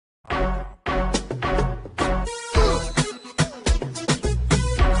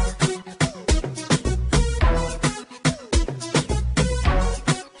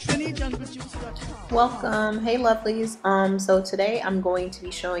welcome. Hey lovelies. So today I'm going to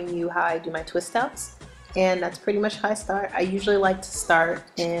be showing you how I do my twist outs, and that's pretty much how I start. I usually like to start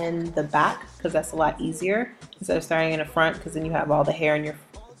in the back because that's a lot easier instead of starting in the front, because then you have all the hair in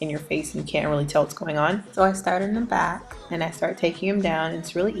your face and you can't really tell what's going on. So I start in the back and I start taking them down.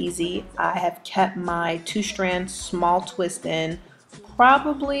 It's really easy. I have kept my 2-strand small twist in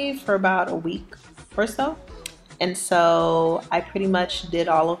probably for about a week or so. And so I pretty much did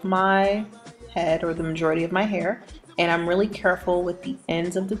all of my head, or the majority of my hair, and I'm really careful with the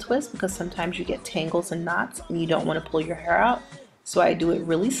ends of the twist because sometimes you get tangles and knots and you don't want to pull your hair out. So I do it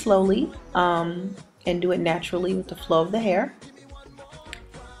really slowly and do it naturally with the flow of the hair,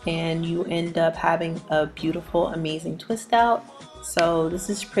 and you end up having a beautiful, amazing twist out. So this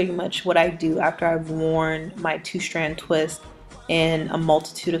is pretty much what I do after I've worn my 2-strand twist in a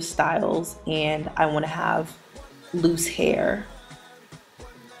multitude of styles and I want to have loose hair.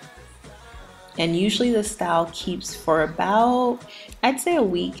 And usually the style keeps for about, I'd say, a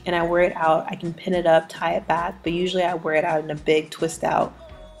week, and I wear it out. I can pin it up, tie it back, but usually I wear it out in a big twist out.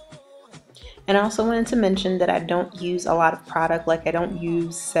 And I also wanted to mention that I don't use a lot of product. Like, I don't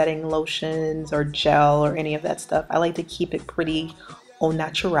use setting lotions or gel or any of that stuff. I like to keep it pretty au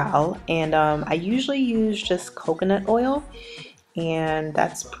natural, and I usually use just coconut oil, and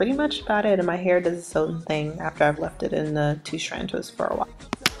that's pretty much about it. And my hair does its own thing after I've left it in the 2-strand twist for a while.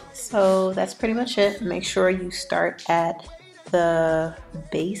 So that's pretty much it. Make sure you start at the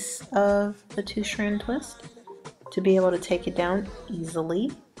base of the 2-strand twist to be able to take it down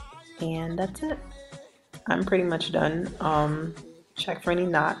easily, and that's it. I'm pretty much done. Check for any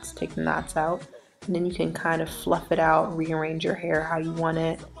knots, take the knots out, and then you can kind of fluff it out, rearrange your hair how you want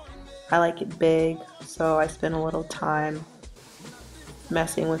it. I like it big, so I spend a little time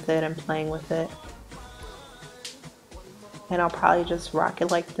messing with it and playing with it. And I'll probably just rock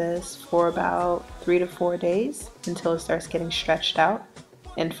it like this for about 3 to 4 days until it starts getting stretched out.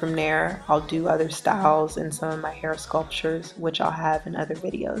 And from there, I'll do other styles and some of my hair sculptures, which I'll have in other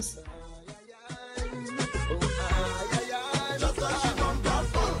videos.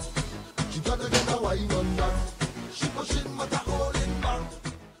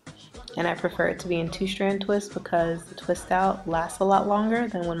 And I prefer it to be in 2-strand twist because the twist out lasts a lot longer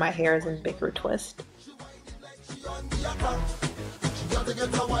than when my hair is in bigger twist.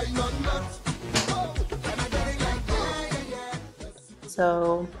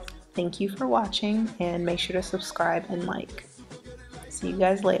 So thank you for watching, and make sure to subscribe and like. See you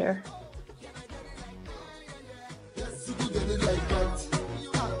guys later.